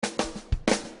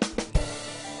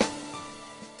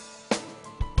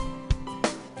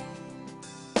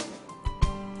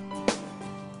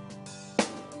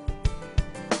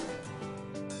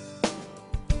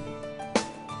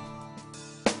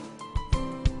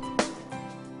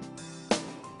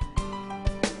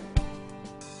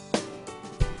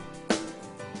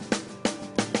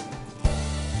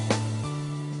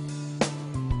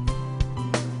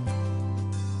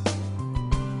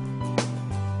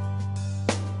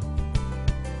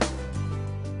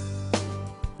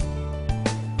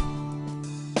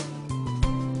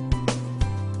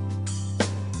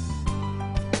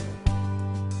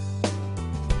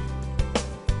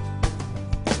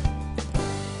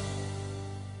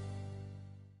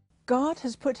God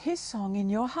has put his song in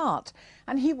your heart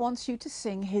and he wants you to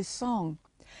sing his song.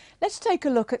 Let's take a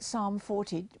look at Psalm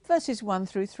 40, verses 1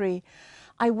 through 3.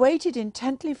 I waited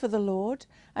intently for the Lord,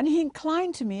 and he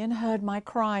inclined to me and heard my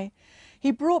cry.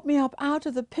 He brought me up out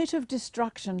of the pit of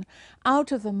destruction,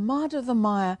 out of the mud of the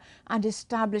mire, and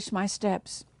established my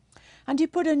steps. And he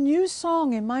put a new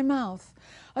song in my mouth,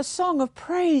 a song of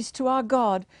praise to our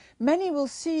God. Many will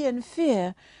see and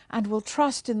fear and will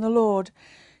trust in the Lord.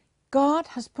 God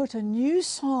has put a new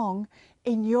song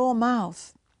in your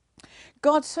mouth.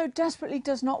 God so desperately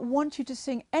does not want you to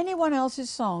sing anyone else's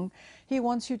song. He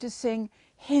wants you to sing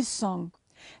his song.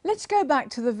 Let's go back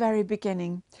to the very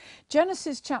beginning.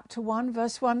 Genesis chapter 1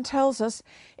 verse 1 tells us,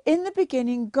 in the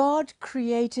beginning God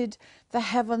created the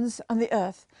heavens and the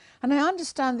earth. And I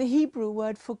understand the Hebrew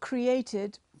word for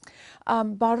created,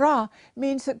 bara,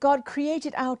 means that God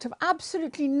created out of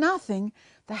absolutely nothing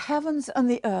the heavens and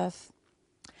the earth.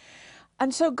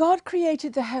 And so God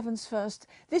created the heavens first.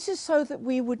 This is so that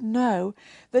we would know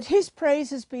that his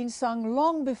praise has been sung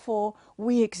long before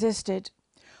we existed.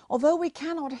 Although we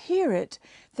cannot hear it,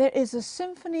 there is a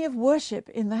symphony of worship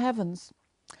in the heavens.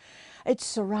 It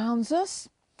surrounds us.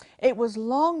 It was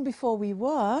long before we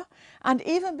were, and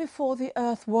even before the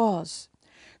earth was.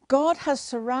 God has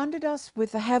surrounded us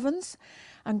with the heavens,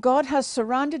 and God has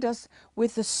surrounded us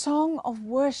with the song of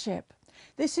worship.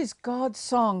 This is God's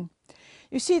song.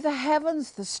 You see, the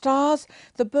heavens, the stars,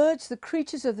 the birds, the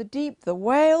creatures of the deep, the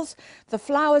whales, the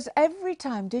flowers, every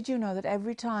time, did you know that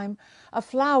every time a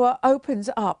flower opens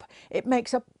up, it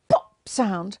makes a pop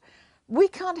sound? We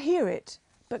can't hear it,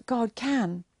 but God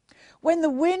can. When the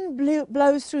wind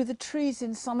blows through the trees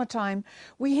in summertime,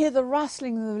 we hear the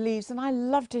rustling of the leaves, and I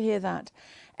love to hear that.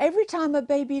 Every time a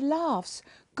baby laughs,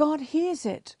 God hears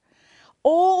it.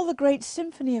 All the great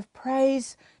symphony of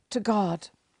praise to God.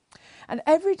 And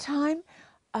every time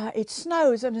it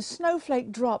snows and a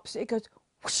snowflake drops, it goes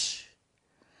whoosh.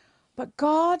 But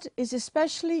God is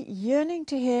especially yearning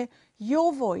to hear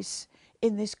your voice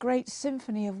in this great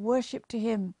symphony of worship to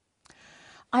him.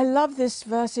 I love this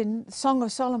verse in Song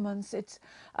of Solomon's. It's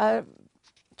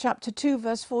chapter 2,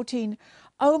 verse 14.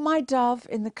 O my dove,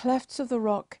 in the clefts of the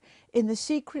rock, in the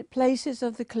secret places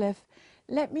of the cliff,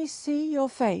 let me see your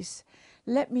face.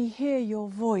 Let me hear your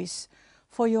voice,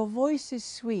 for your voice is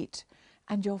sweet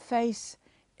and your face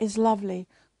is lovely.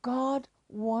 God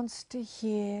wants to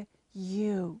hear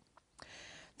you.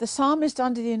 The psalmist,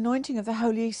 under the anointing of the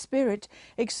Holy Spirit,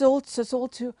 exhorts us all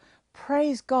to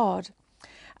praise God.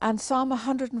 And Psalm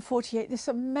 148, this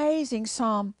amazing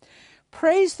psalm.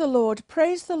 Praise the Lord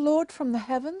from the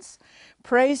heavens.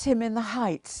 Praise him in the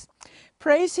heights.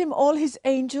 Praise him, all his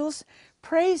angels.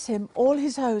 Praise him, all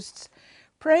his hosts.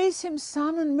 Praise him,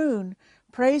 sun and moon.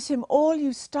 Praise him, all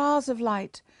you stars of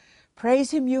light.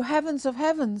 Praise him, you heavens of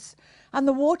heavens, and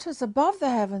the waters above the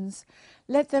heavens.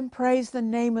 Let them praise the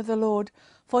name of the Lord,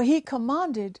 for he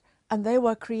commanded, and they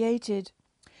were created.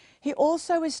 He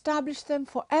also established them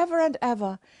for ever and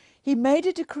ever. He made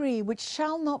a decree which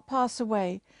shall not pass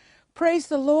away. Praise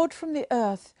the Lord from the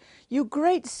earth, you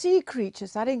great sea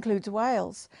creatures, that includes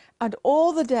whales, and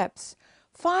all the depths,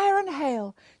 fire and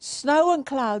hail, snow and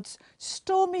clouds,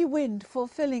 stormy wind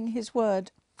fulfilling his word,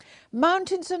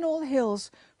 mountains and all hills,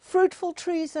 fruitful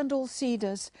trees and all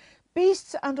cedars,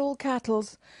 beasts and all cattle,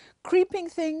 creeping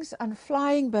things and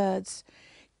flying birds,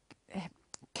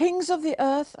 kings of the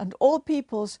earth and all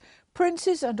peoples,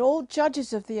 princes and all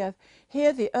judges of the earth.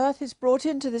 Here the earth is brought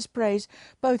into this praise,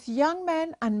 both young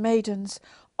men and maidens,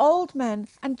 old men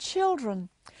and children.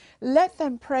 Let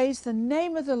them praise the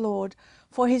name of the Lord,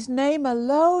 for his name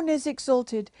alone is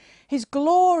exalted. His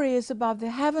glory is above the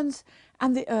heavens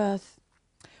and the earth.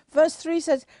 Verse 3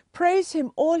 says, praise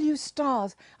him, all you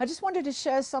stars. I just wanted to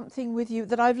share something with you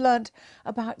that I've learned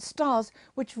about stars,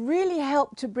 which really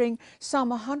helped to bring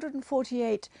Psalm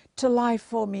 148 to life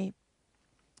for me.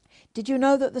 Did you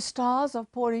know that the stars are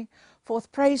pouring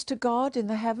forth praise to God in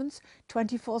the heavens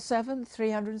 24/7,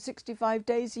 365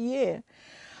 days a year?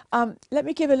 Let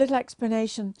me give a little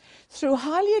explanation. Through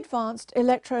highly advanced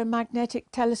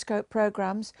electromagnetic telescope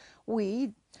programs,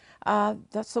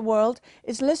 that's the world,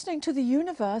 is listening to the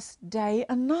universe day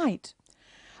and night.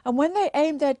 And when they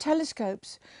aimed their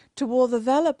telescopes toward the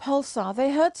Vela pulsar,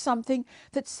 they heard something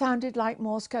that sounded like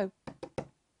Morse code.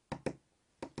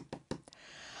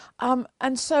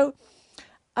 And so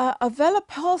a Vela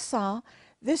pulsar,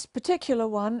 this particular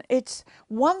one, it's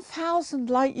 1,000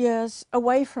 light years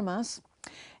away from us.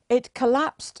 It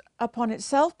collapsed upon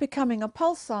itself, becoming a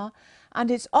pulsar,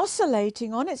 and it's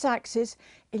oscillating on its axis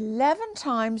 11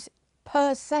 times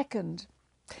per second.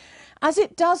 As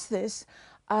it does this,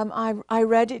 I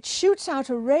read it shoots out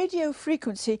a radio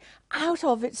frequency out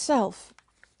of itself.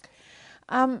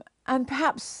 And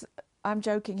perhaps, I'm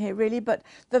joking here really, but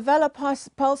the Vela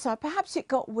Pulsar, perhaps it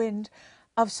got wind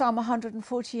of Psalm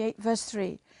 148 verse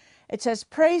 3. It says,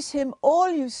 "Praise him, all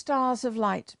you stars of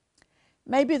light."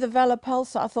 Maybe the Vela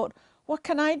Pulsar thought, what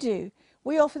can I do?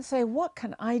 We often say, what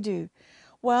can I do?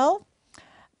 Well,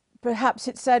 perhaps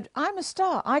it said, I'm a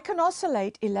star. I can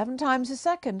oscillate 11 times a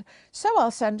second. So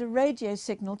I'll send a radio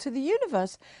signal to the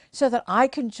universe so that I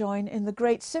can join in the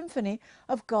great symphony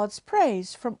of God's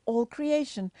praise from all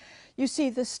creation. You see,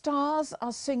 the stars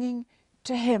are singing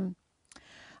to him.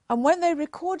 And when they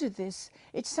recorded this,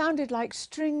 it sounded like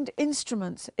stringed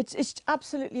instruments. It's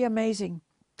absolutely amazing.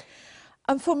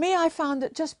 And for me, I found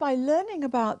that just by learning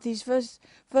about these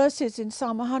verses in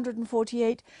Psalm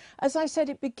 148, as I said,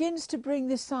 it begins to bring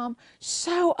this psalm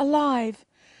so alive.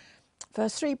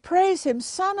 Verse 3, praise him,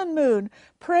 sun and moon,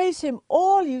 praise him,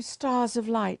 all you stars of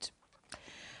light.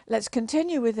 Let's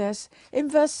continue with this. In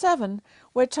verse 7,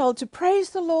 we're told to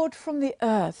praise the Lord from the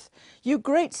earth, you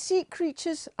great sea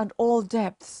creatures and all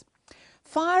depths.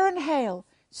 Fire and hail,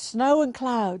 snow and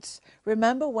clouds.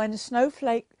 Remember when a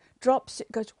snowflake drops,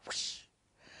 it goes whoosh.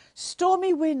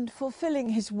 Stormy wind fulfilling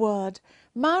his word,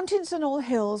 mountains and all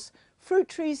hills, fruit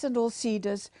trees and all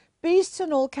cedars, beasts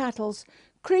and all cattle,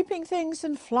 creeping things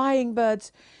and flying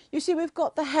birds. You see, we've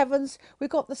got the heavens,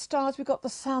 we've got the stars, we've got the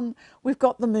sun, we've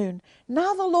got the moon.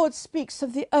 Now the Lord speaks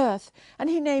of the earth, and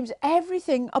he names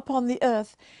everything upon the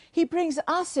earth. He brings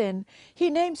us in. He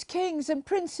names kings and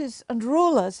princes and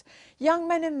rulers, young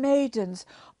men and maidens,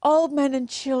 old men and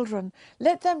children.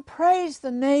 Let them praise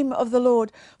the name of the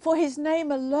Lord, for his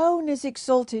name alone is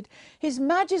exalted. His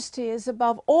majesty is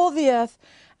above all the earth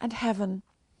and heaven.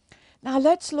 Now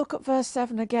let's look at verse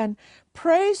 7 again.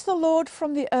 Praise the Lord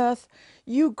from the earth,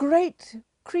 you great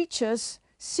creatures,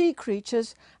 sea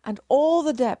creatures, and all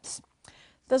the depths.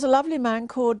 There's a lovely man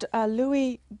called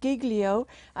Louis Giglio,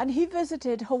 and he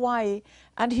visited Hawaii,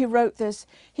 and he wrote this.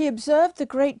 He observed the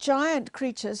great giant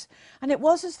creatures, and it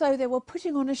was as though they were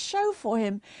putting on a show for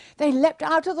him. They leapt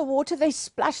out of the water, they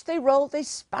splashed, they rolled, they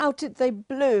spouted, they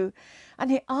blew. And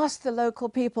he asked the local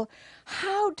people,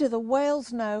 how do the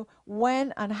whales know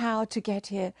when and how to get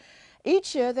here?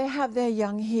 Each year they have their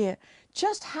young here.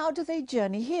 Just how do they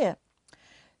journey here?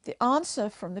 The answer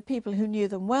from the people who knew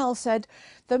them well said,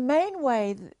 the main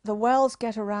way the whales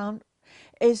get around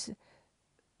is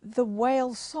the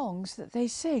whale songs that they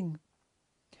sing.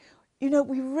 You know,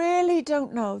 we really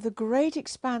don't know the great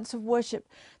expanse of worship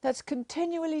that's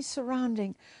continually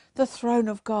surrounding the throne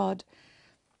of God.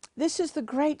 This is the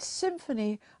great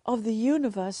symphony of the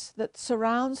universe that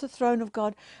surrounds the throne of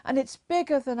God, and it's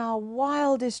bigger than our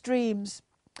wildest dreams.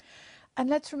 And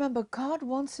let's remember, God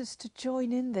wants us to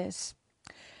join in this.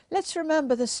 Let's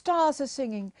remember the stars are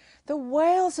singing, the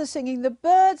whales are singing, the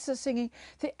birds are singing,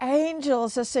 the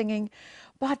angels are singing.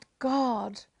 But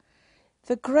God,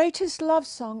 the greatest love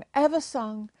song ever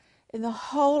sung in the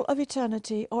whole of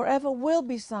eternity, or ever will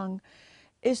be sung,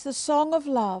 is the song of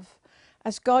love,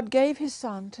 as God gave his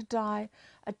Son to die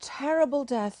a terrible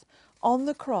death on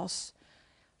the cross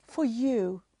for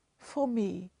you, for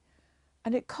me.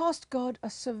 And it cost God a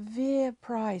severe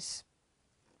price.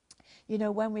 You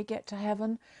know, when we get to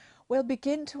heaven, we'll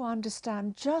begin to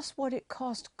understand just what it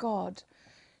cost God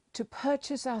to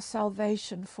purchase our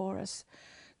salvation for us.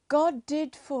 God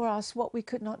did for us what we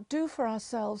could not do for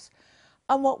ourselves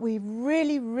and what we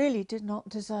really, really did not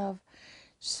deserve.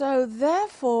 So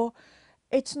therefore,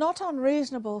 it's not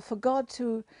unreasonable for God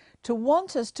to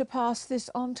want us to pass this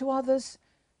on to others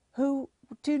who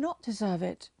do not deserve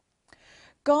it.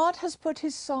 God has put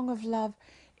his song of love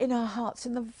in our hearts,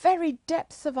 in the very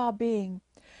depths of our being.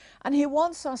 And he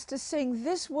wants us to sing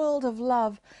this world of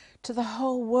love to the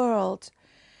whole world.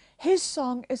 His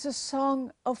song is a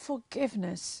song of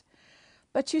forgiveness.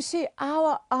 But you see,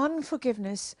 our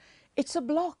unforgiveness, it's a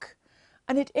block.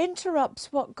 And it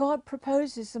interrupts what God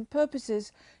proposes and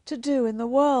purposes to do in the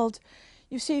world.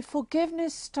 You see,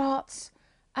 forgiveness starts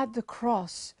at the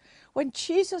cross. When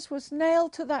Jesus was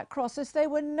nailed to that cross, as they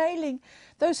were nailing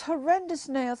those horrendous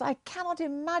nails, I cannot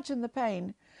imagine the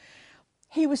pain.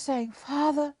 He was saying,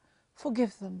 Father,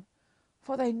 forgive them,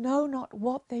 for they know not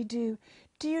what they do.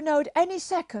 Do you know, at any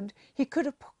second, he could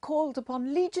have called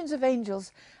upon legions of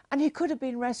angels and he could have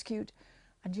been rescued.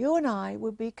 And you and I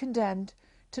would be condemned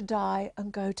to die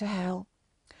and go to hell.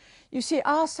 You see,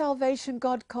 our salvation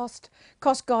cost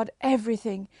God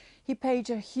everything. He paid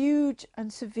a huge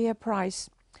and severe price.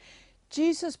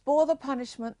 Jesus bore the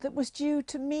punishment that was due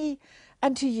to me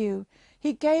and to you.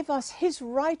 He gave us his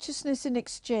righteousness in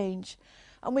exchange,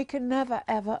 and we can never,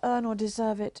 ever earn or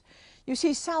deserve it. You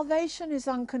see, salvation is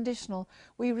unconditional.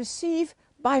 We receive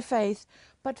by faith,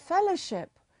 but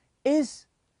fellowship is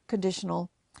conditional.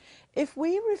 If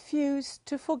we refuse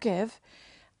to forgive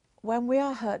when we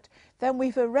are hurt, then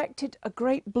we've erected a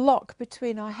great block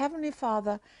between our Heavenly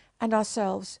Father and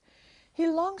ourselves. He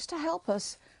longs to help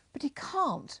us, but he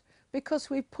can't because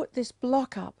we've put this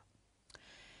block up.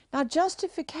 Now,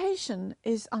 justification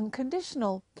is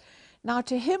unconditional. Now,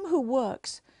 to him who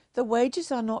works, the wages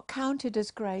are not counted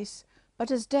as grace, but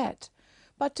as debt.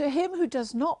 But to him who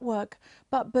does not work,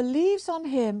 but believes on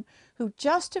him who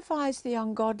justifies the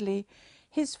ungodly,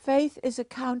 his faith is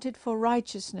accounted for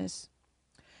righteousness.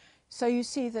 So you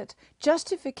see that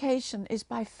justification is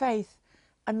by faith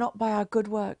and not by our good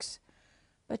works.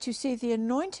 But you see, the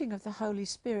anointing of the Holy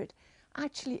Spirit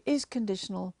actually is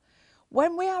conditional.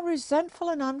 When we are resentful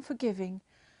and unforgiving,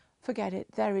 forget it,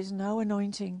 there is no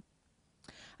anointing.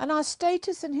 And our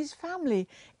status in his family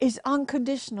is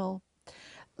unconditional.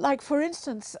 Like, for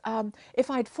instance, if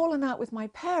I'd fallen out with my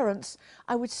parents,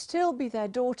 I would still be their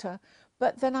daughter,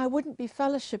 but then I wouldn't be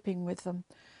fellowshipping with them.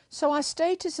 So our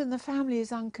status in the family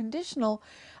is unconditional,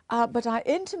 but our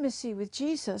intimacy with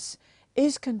Jesus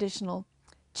is conditional.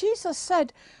 Jesus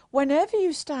said, whenever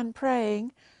you stand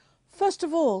praying, first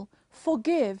of all,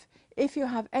 forgive if you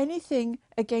have anything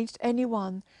against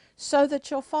anyone, so that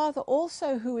your Father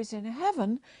also who is in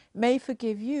heaven may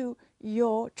forgive you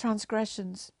your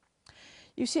transgressions.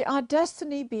 You see, our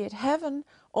destiny, be it heaven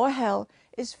or hell,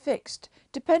 is fixed,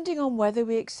 depending on whether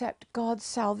we accept God's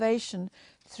salvation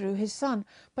through his Son.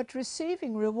 But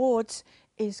receiving rewards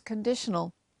is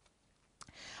conditional.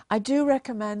 I do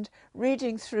recommend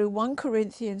reading through 1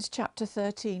 Corinthians chapter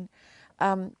 13.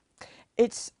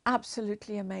 It's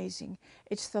absolutely amazing.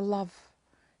 It's the love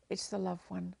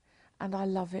one, and I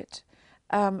love it.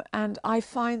 And I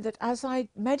find that as I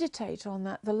meditate on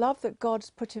that, the love that God's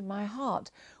put in my heart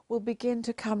will begin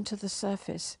to come to the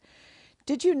surface.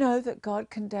 Did you know that God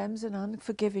condemns an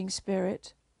unforgiving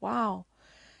spirit? Wow.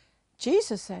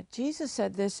 Jesus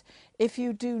said this, if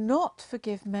you do not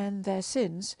forgive men their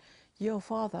sins, your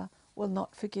Father will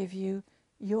not forgive you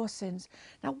your sins.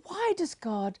 Now, why does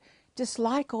God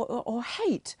dislike or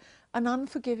hate an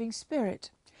unforgiving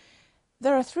spirit?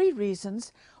 There are three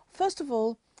reasons. First of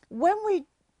all, when we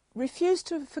refuse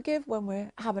to forgive, when we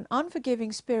have an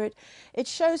unforgiving spirit, it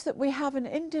shows that we have an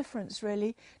indifference,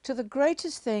 really, to the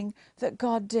greatest thing that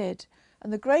God did.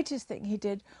 And the greatest thing he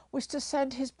did was to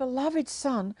send his beloved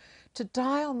Son to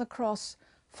die on the cross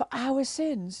for our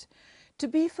sins. To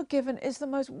be forgiven is the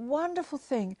most wonderful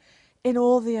thing in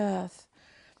all the earth.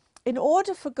 In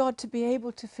order for God to be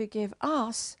able to forgive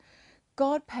us,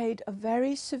 God paid a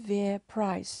very severe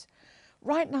price.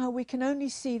 Right now we can only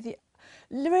see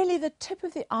really the tip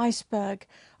of the iceberg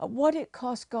of what it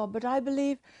cost God. But I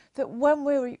believe that when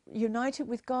we're united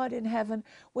with God in heaven,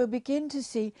 we'll begin to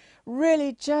see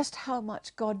really just how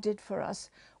much God did for us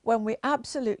when we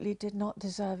absolutely did not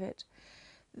deserve it.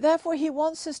 Therefore, he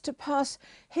wants us to pass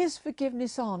his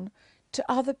forgiveness on to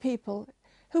other people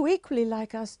who equally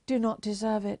like us do not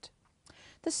deserve it.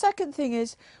 The second thing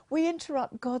is we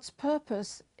interrupt God's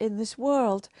purpose in this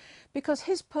world because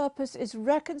his purpose is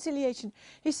reconciliation.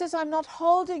 He says, I'm not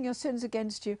holding your sins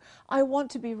against you. I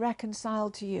want to be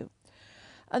reconciled to you.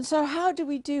 And so how do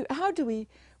we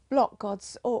block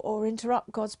God's or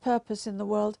interrupt God's purpose in the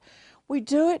world? We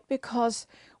do it because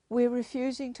we're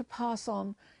refusing to pass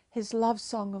on his love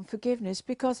song and forgiveness,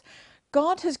 because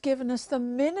God has given us the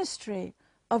ministry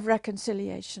of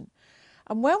reconciliation.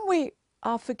 And when we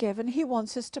are forgiven, he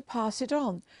wants us to pass it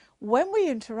on. When we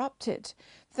interrupt it,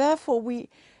 therefore we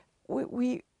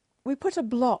put a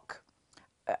block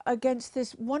against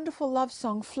this wonderful love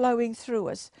song flowing through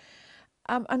us.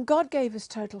 And God gave us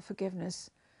total forgiveness.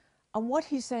 And what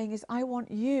he's saying is, I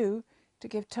want you to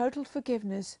give total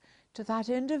forgiveness to that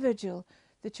individual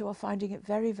that you are finding it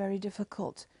very, very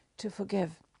difficult to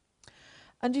forgive.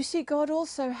 And you see, God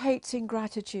also hates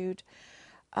ingratitude.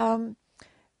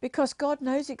 Because God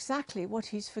knows exactly what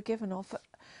he's forgiven of.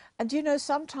 And you know,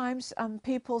 sometimes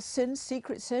people's sins,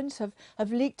 secret sins,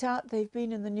 have leaked out. They've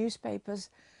been in the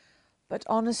newspapers. But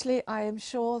honestly, I am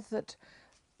sure that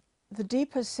the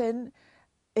deeper sin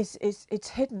it's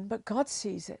hidden, but God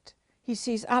sees it. He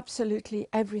sees absolutely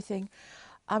everything.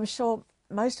 I'm sure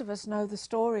most of us know the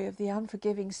story of the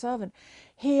unforgiving servant.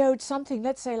 He owed something,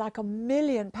 let's say like £1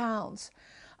 million.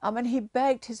 And he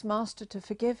begged his master to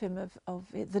forgive him of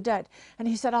the debt. And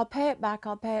he said, I'll pay it back,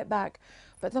 I'll pay it back.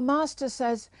 But the master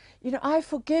says, you know, I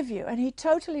forgive you. And he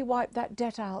totally wiped that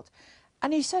debt out.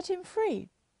 And he set him free.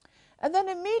 And then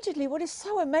immediately, what is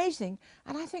so amazing,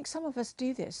 and I think some of us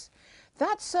do this,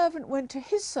 that servant went to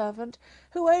his servant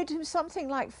who owed him something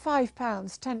like £5,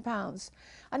 £10.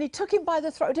 And he took him by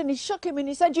the throat and he shook him and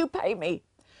he said, "You pay me."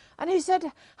 And he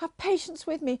said, "Have patience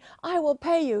with me, I will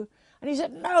pay you." And he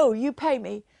said, "No, you pay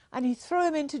me." And he threw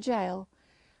him into jail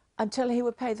until he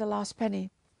would pay the last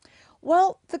penny.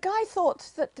 Well, the guy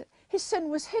thought that his sin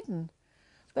was hidden,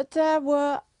 but there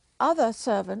were other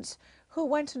servants who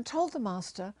went and told the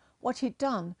master what he'd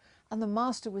done, and the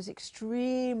master was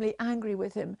extremely angry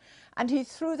with him, and he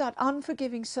threw that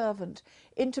unforgiving servant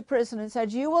into prison and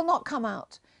said, "You will not come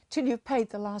out till you've paid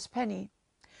the last penny."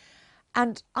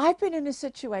 And I've been in a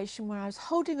situation where I was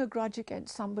holding a grudge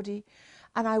against somebody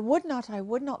and I would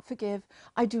not forgive.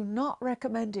 I do not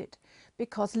recommend it,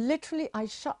 because literally I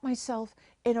shut myself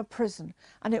in a prison.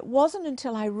 And it wasn't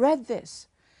until I read this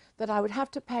that I would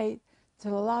have to pay to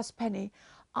the last penny.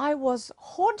 I was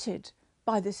haunted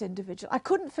by this individual. I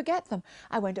couldn't forget them.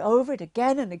 I went over it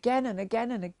again and again and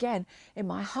again and again in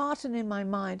my heart and in my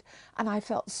mind, and I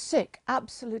felt sick,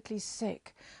 absolutely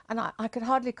sick. And I could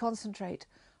hardly concentrate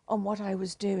on what I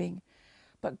was doing.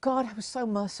 But God was so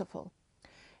merciful.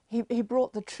 He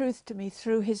brought the truth to me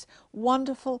through his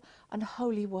wonderful and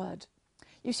holy word.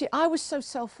 You see, I was so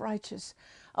self-righteous,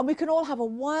 and we can all have a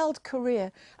wild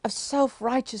career of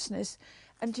self-righteousness.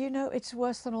 And do you know, it's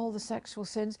worse than all the sexual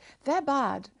sins. They're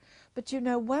bad. But you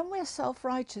know, when we're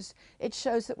self-righteous, it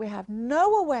shows that we have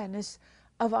no awareness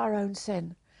of our own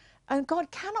sin. And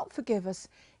God cannot forgive us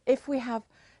if we have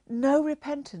no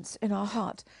repentance in our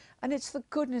heart. And it's the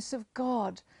goodness of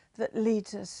God that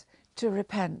leads us to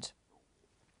repent.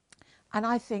 And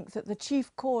I think that the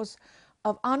chief cause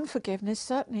of unforgiveness,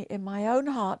 certainly in my own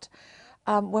heart,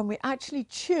 when we actually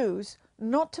choose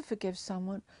not to forgive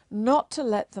someone, not to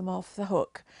let them off the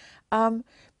hook,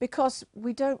 because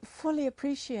we don't fully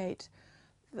appreciate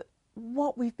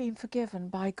what we've been forgiven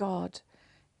by God.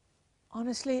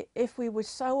 Honestly, if we were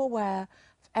so aware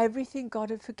of everything God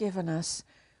had forgiven us,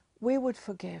 we would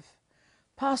forgive.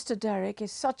 Pastor Derek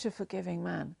is such a forgiving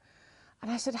man.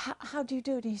 And I said, how do you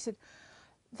do it? And he said,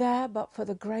 "There, but for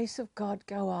the grace of God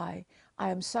go I. I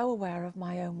am so aware of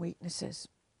my own weaknesses."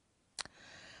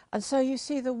 And so you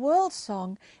see, the world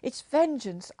song, it's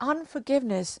vengeance,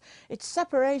 unforgiveness, it's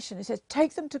separation. It says,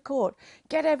 take them to court,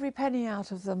 get every penny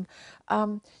out of them,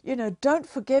 you know, don't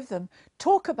forgive them,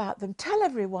 talk about them, tell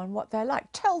everyone what they're like,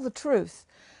 tell the truth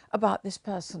about this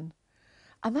person.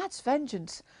 And that's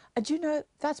vengeance. And you know,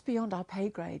 that's beyond our pay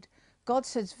grade. God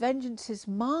says, "Vengeance is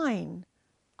mine,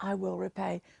 I will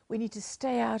repay." We need to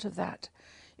stay out of that.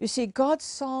 You see, God's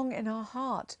song in our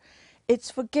heart,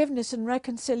 it's forgiveness and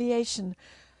reconciliation.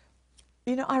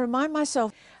 You know, I remind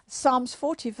myself, Psalms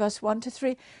 40, verse 1 to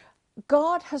 3,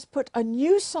 God has put a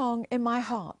new song in my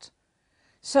heart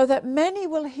so that many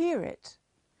will hear it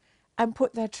and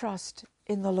put their trust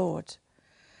in the Lord.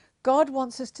 God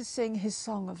wants us to sing his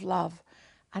song of love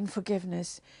and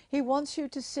forgiveness. He wants you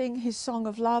to sing his song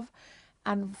of love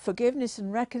and forgiveness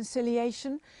and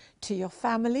reconciliation to your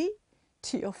family,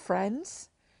 to your friends,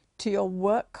 to your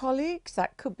work colleagues.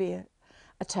 That could be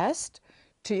a test.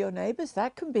 To your neighbours,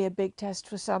 that can be a big test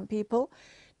for some people.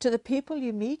 To the people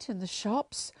you meet in the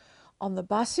shops, on the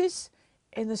buses,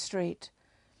 in the street.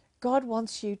 God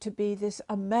wants you to be this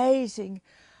amazing,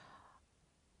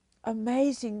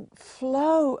 amazing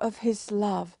flow of his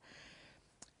love.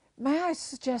 May I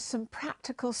suggest some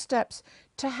practical steps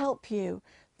to help you?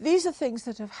 These are things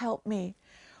that have helped me.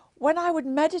 When I would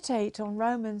meditate on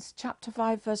Romans chapter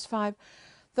 5, verse 5,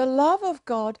 the love of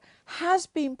God has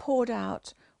been poured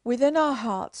out within our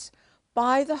hearts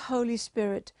by the Holy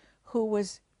Spirit who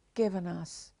was given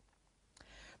us.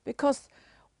 Because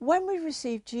when we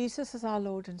receive Jesus as our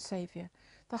Lord and Saviour,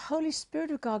 the Holy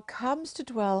Spirit of God comes to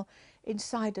dwell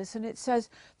inside us, and it says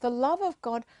the love of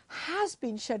God has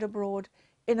been shed abroad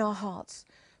in our hearts.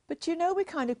 But you know, we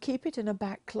kind of keep it in a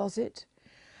back closet.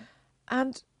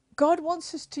 And God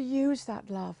wants us to use that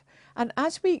love. And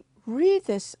as we read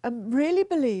this and really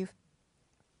believe,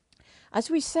 as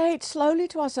we say it slowly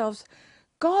to ourselves,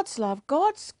 God's love,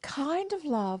 God's kind of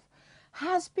love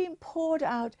has been poured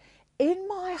out in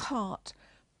my heart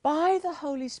by the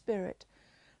Holy Spirit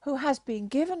who has been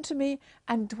given to me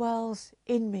and dwells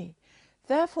in me.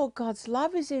 Therefore, God's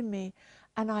love is in me,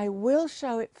 and I will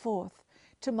show it forth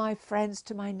to my friends,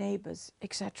 to my neighbours,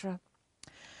 etc.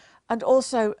 And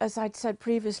also, as I'd said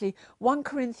previously, 1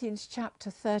 Corinthians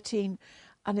chapter 13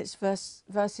 and its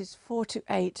verses 4 to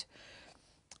 8,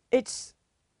 it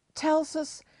tells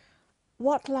us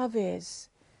what love is,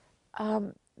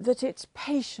 that it's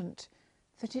patient,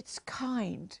 that it's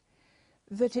kind,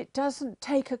 that it doesn't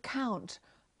take account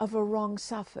of a wrong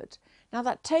suffered. Now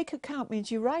that take account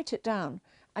means you write it down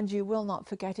and you will not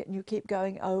forget it, and you keep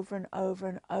going over and over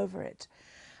and over it.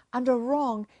 And a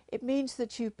wrong, it means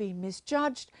that you've been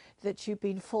misjudged, that you've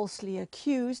been falsely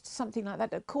accused, something like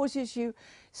that causes you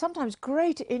sometimes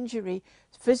great injury,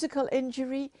 physical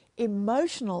injury,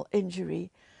 emotional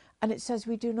injury. And it says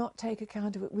we do not take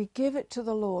account of it. We give it to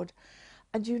the Lord.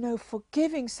 And you know,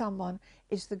 forgiving someone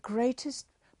is the greatest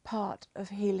part of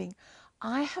healing.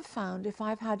 I have found if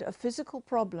I've had a physical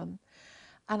problem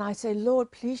and I say,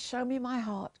 Lord, please show me my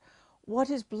heart, what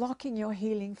is blocking your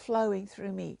healing flowing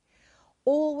through me?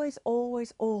 Always,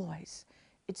 always, always,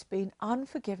 it's been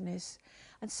unforgiveness.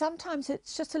 And sometimes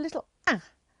it's just a little,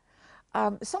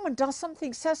 someone does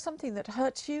something, says something that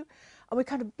hurts you, and we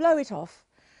kind of blow it off.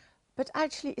 But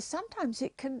actually, sometimes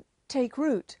it can take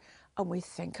root, and we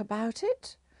think about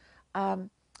it,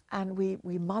 and we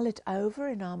mull it over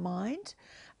in our mind,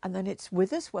 and then it's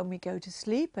with us when we go to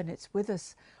sleep, and it's with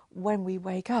us when we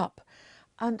wake up.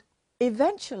 And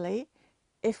eventually,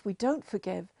 if we don't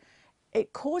forgive,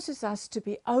 it causes us to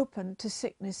be open to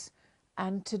sickness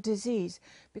and to disease,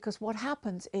 because what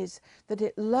happens is that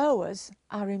it lowers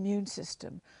our immune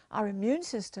system. Our immune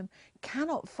system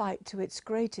cannot fight to its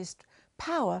greatest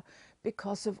power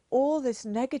because of all this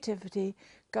negativity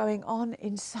going on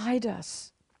inside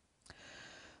us.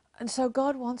 And so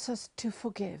God wants us to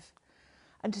forgive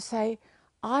and to say,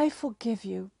 I forgive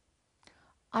you.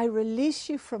 I release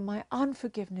you from my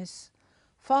unforgiveness.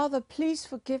 Father, please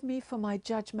forgive me for my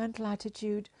judgmental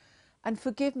attitude and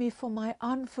forgive me for my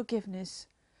unforgiveness.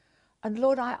 And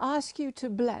Lord, I ask you to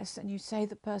bless, and you say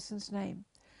the person's name,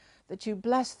 that you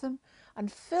bless them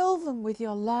and fill them with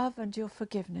your love and your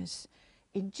forgiveness.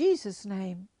 In Jesus'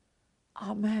 name,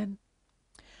 amen.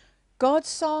 God's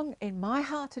song in my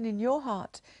heart and in your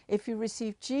heart, if you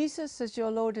receive Jesus as your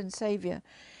Lord and Saviour,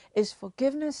 is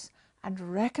forgiveness and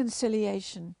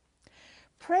reconciliation.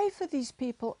 Pray for these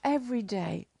people every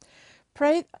day.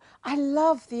 Pray. I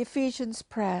love the Ephesians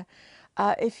prayer.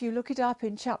 If you look it up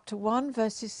in chapter 1,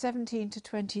 verses 17 to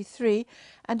 23,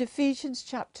 and Ephesians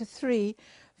chapter 3,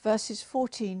 verses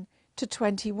 14 to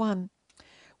 21.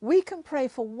 We can pray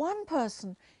for one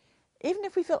person, even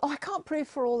if we feel, oh, I can't pray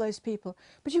for all those people,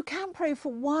 but you can pray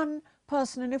for one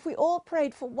person. And if we all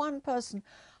prayed for one person,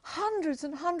 hundreds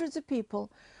and hundreds of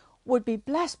people would be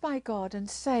blessed by God and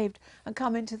saved and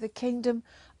come into the kingdom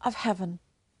of heaven.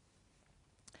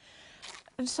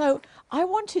 And so I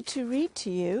wanted to read to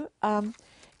you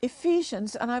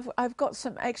Ephesians, and I've got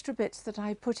some extra bits that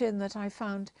I put in that I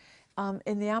found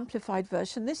in the Amplified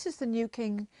Version. This is the New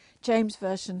King James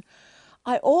Version.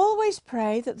 I always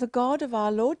pray that the God of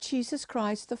our Lord Jesus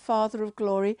Christ, the Father of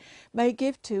glory, may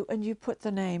give to, and you put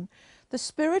the name, the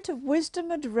spirit of wisdom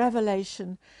and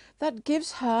revelation that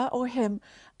gives her or him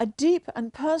a deep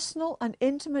and personal and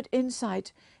intimate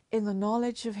insight in the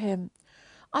knowledge of him.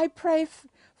 I pray,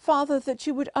 Father, that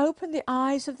you would open the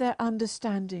eyes of their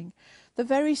understanding. The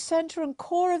very center and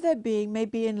core of their being may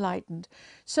be enlightened,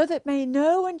 so that may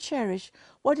know and cherish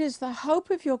what is the hope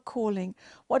of your calling,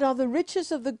 what are the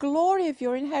riches of the glory of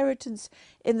your inheritance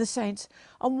in the saints,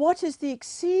 and what is the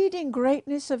exceeding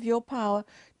greatness of your power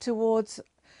towards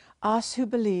us who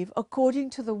believe, according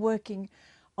to the working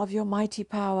of your mighty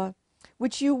power,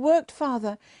 which you worked,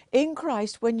 Father, in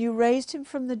Christ when you raised him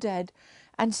from the dead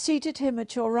and seated him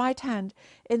at your right hand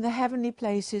in the heavenly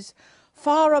places,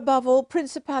 far above all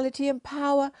principality and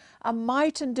power and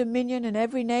might and dominion and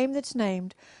every name that's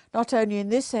named, not only in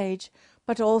this age,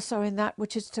 but also in that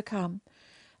which is to come.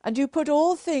 And you put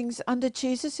all things under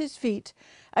Jesus' feet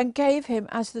and gave him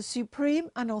as the supreme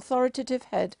and authoritative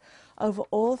head over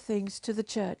all things to the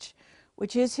church,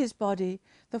 which is his body,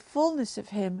 the fullness of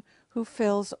him who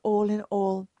fills all in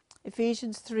all.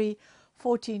 Ephesians 3,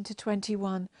 14 to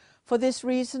 21. For this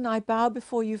reason I bow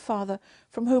before you, Father,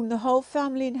 from whom the whole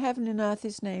family in heaven and earth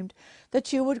is named,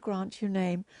 that you would grant your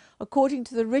name, according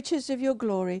to the riches of your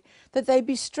glory, that they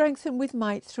be strengthened with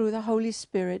might through the Holy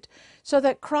Spirit, so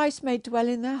that Christ may dwell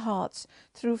in their hearts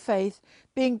through faith,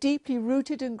 being deeply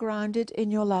rooted and grounded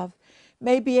in your love,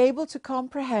 may be able to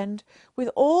comprehend with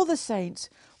all the saints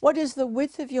what is the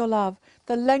width of your love,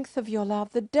 the length of your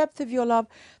love, the depth of your love,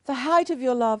 the height of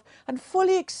your love, and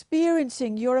fully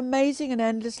experiencing your amazing and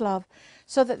endless love,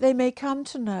 so that they may come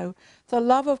to know the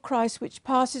love of Christ which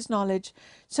passes knowledge,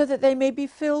 so that they may be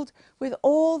filled with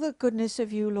all the goodness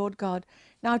of you, Lord God.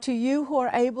 Now to you who are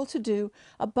able to do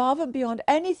above and beyond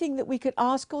anything that we could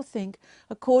ask or think,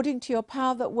 according to your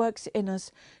power that works in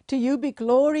us, to you be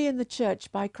glory in the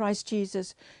church by Christ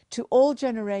Jesus, to all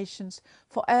generations,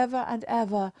 forever and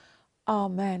ever.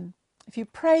 Amen. If you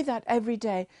pray that every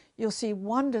day, you'll see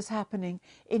wonders happening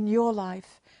in your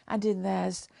life and in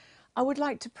theirs. I would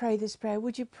like to pray this prayer.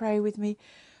 Would you pray with me?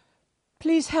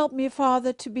 Please help me,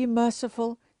 Father, to be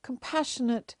merciful,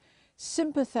 compassionate,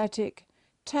 sympathetic,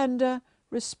 tender,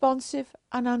 responsive,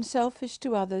 and unselfish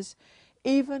to others,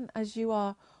 even as you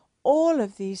are all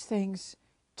of these things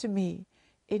to me.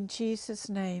 In Jesus'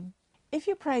 name. If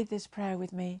you prayed this prayer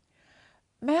with me,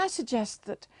 may I suggest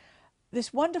that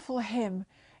this wonderful hymn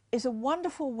is a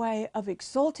wonderful way of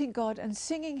exalting God and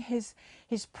singing his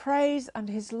praise and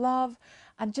his love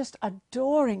and just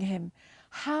adoring him.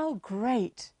 How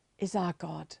great is our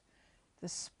God, the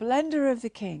splendor of the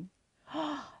King.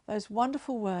 Those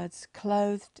wonderful words,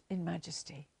 clothed in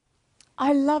majesty.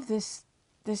 I love this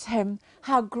hymn.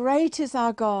 How great is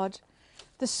our God,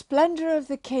 the splendor of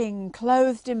the King,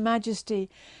 clothed in majesty.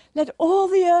 Let all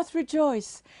the earth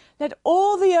rejoice. Let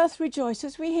all the earth rejoice.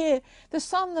 As we hear the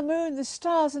sun, the moon, the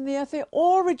stars, and the earth, they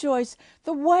all rejoice.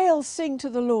 The whales sing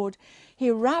to the Lord. He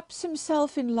wraps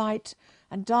himself in light,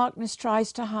 and darkness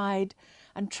tries to hide,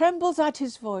 and trembles at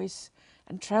his voice,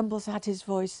 and trembles at his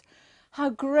voice. How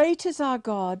great is our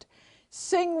God!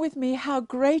 Sing with me, how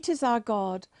great is our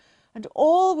God! And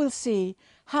all will see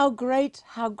how great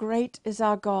is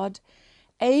our God.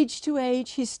 Age to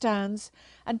age he stands,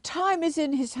 and time is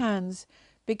in his hands,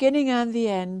 beginning and the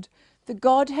end, the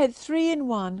Godhead three in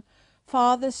one,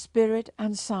 Father, Spirit,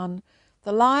 and Son,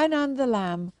 the Lion and the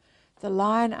Lamb, the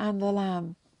Lion and the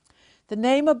Lamb. The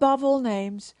name above all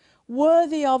names,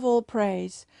 worthy of all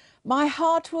praise. My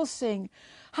heart will sing,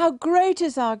 how great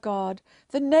is our God,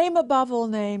 the name above all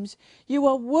names. You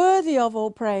are worthy of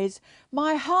all praise.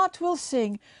 My heart will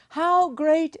sing, how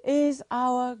great is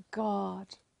our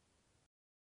God.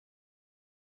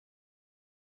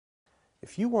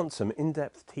 If you want some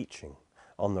in-depth teaching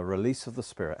on the release of the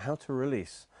Spirit, how to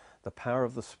release the power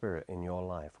of the Spirit in your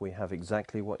life, we have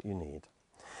exactly what you need.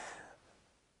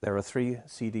 There are 3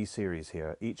 CD series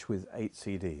here, each with 8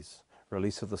 CDs.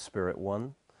 Release of the Spirit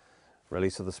 1,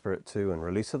 Release of the Spirit 2, and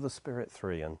Release of the Spirit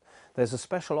 3. And there's a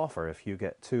special offer if you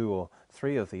get 2 or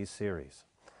 3 of these series.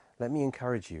 Let me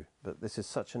encourage you that this is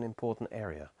such an important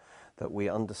area that we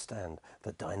understand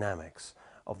the dynamics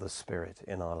of the Spirit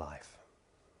in our life.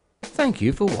 Thank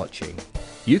you for watching.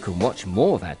 You can watch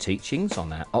more of our teachings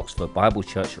on our Oxford Bible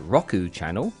Church Roku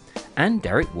channel and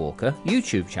Derek Walker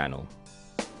YouTube channel.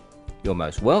 You're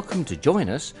most welcome to join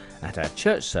us at our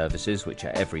church services, which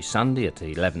are every Sunday at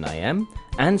 11 AM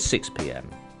and 6 PM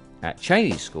at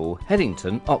Cheney School,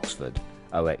 Headington, Oxford,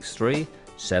 OX3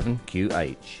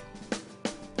 7QH.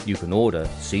 You can order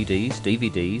CDs,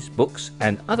 DVDs, books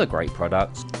and other great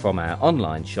products from our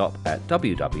online shop at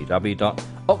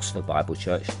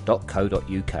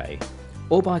www.oxfordbiblechurch.co.uk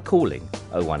or by calling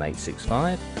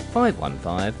 01865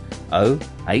 515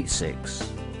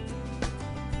 086.